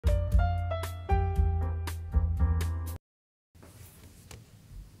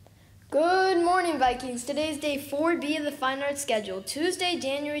Good morning, Vikings. Today's day 4B of the Fine Arts schedule, Tuesday,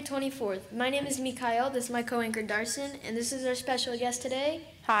 January 24th. My name is Mikhail, this is my co-anchor Darson, and this is our special guest today.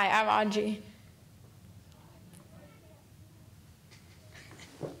 Hi, I'm Audrey.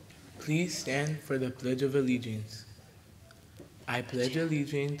 Please stand for the Pledge of Allegiance. I pledge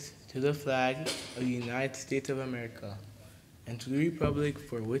allegiance to the flag of the United States of America and to the republic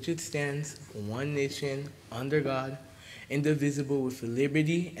for which it stands, one nation, under God, indivisible, with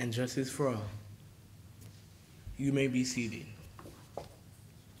liberty and justice for all. You may be seated.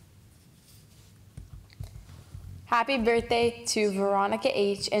 Happy birthday to Veronica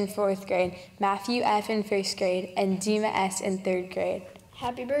H. in 4th grade, Matthew F. in 1st grade, and Dima S. in 3rd grade.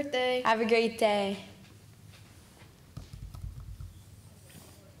 Happy birthday. Have a great day.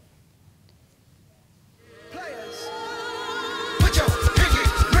 Players, put your pinky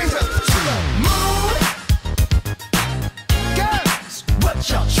rings up to the moon. Girls, what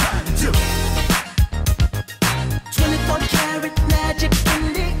y'all trying to do? 24-karat magic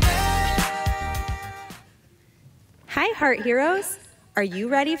in the air. Hi, Heart Heroes! Are you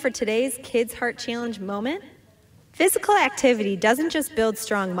ready for today's Kids Heart Challenge moment? Physical activity doesn't just build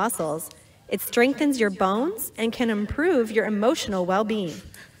strong muscles, it strengthens your bones and can improve your emotional well-being.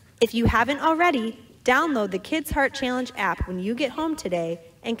 If you haven't already, download the Kids Heart Challenge app when you get home today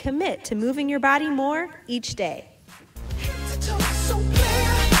and commit to moving your body more each day. So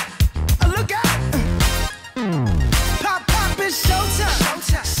clear. Look out. Pop, pop, it's showtime.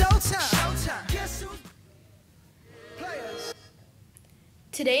 Showtime. Guess who's players?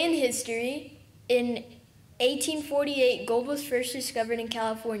 Today in history, in 1848, gold was first discovered in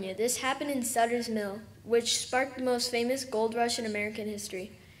California. This happened in Sutter's Mill, which sparked the most famous gold rush in American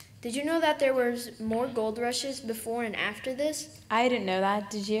history. Did you know that there was more gold rushes before and after this? I didn't know that,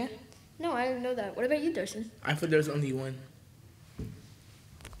 did you? No, I didn't know that. What about you, Darson? I thought there was only one.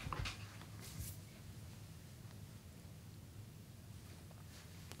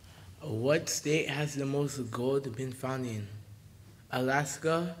 What state has the most gold been found in?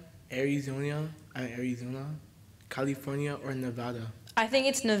 Alaska, Arizona, California, or Nevada? I think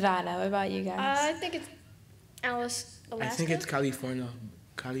it's Nevada. What about you guys? I think it's Alaska. I think it's California.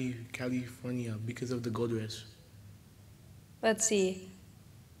 California, because of the gold rush. Let's see.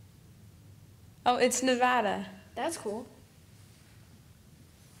 Oh, it's Nevada. That's cool.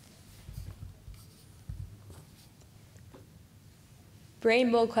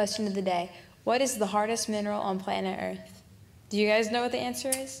 Brain bowl question of the day. What is the hardest mineral on planet Earth? Do you guys know what the answer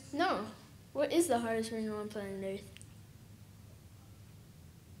is? No. What is the hardest mineral on planet Earth?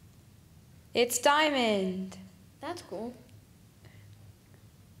 It's diamond. That's cool.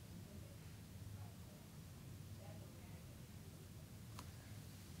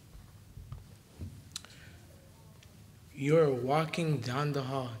 You're walking down the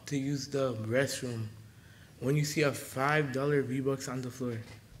hall to use the restroom when you see a $5 V-Bucks on the floor.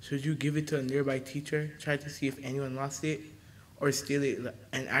 Should you give it to a nearby teacher, try to see if anyone lost it, or steal it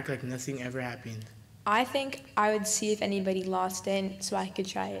and act like nothing ever happened? I think I would see if anybody lost it so I could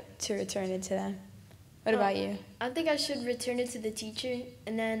try to return it to them. What about you? I think I should return it to the teacher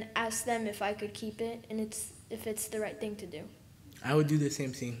and then ask them if I could keep it and if it's the right thing to do. I would do the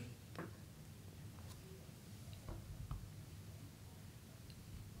same thing.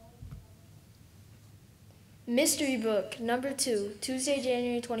 Mystery book number 2, Tuesday,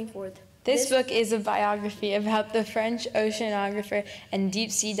 January 24th. This book is a biography about the French oceanographer and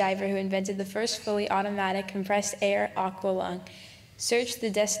deep-sea diver who invented the first fully automatic compressed air aqualung. Search the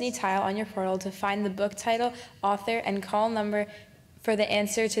Destiny tile on your portal to find the book title, author, and call number for the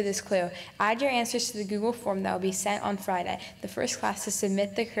answer to this clue. Add your answers to the Google form that will be sent on Friday. The first class to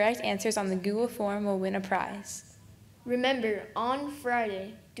submit the correct answers on the Google form will win a prize. Remember, on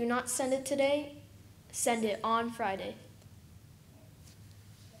Friday. Do not send it today. Send it on Friday.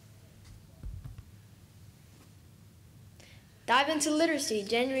 Dive into literacy,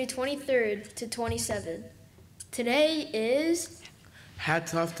 January 23rd to 27th. Today is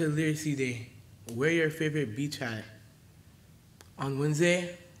Hats off to Literacy Day. Wear your favorite beach hat. On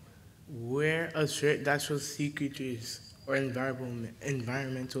Wednesday, wear a shirt that shows sea creatures or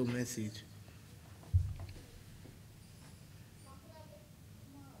environmental message.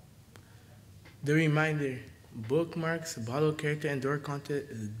 The reminder, bookmarks, bottle character, and door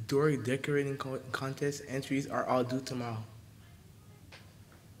decorating contest entries are all due tomorrow.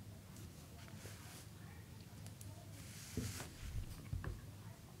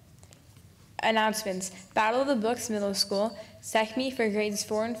 Announcements. Battle of the Books Middle School, SECME for grades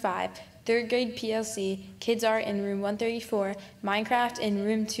 4 and 5, 3rd grade PLC, Kids Art in room 134, Minecraft in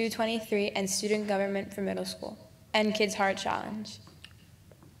room 223, and Student Government for middle school, and Kids Heart Challenge.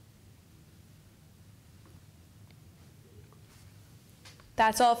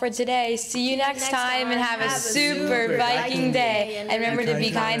 That's all for today. See you next time and have a super Viking day. And remember to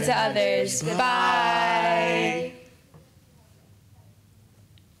be kind to others. Bye.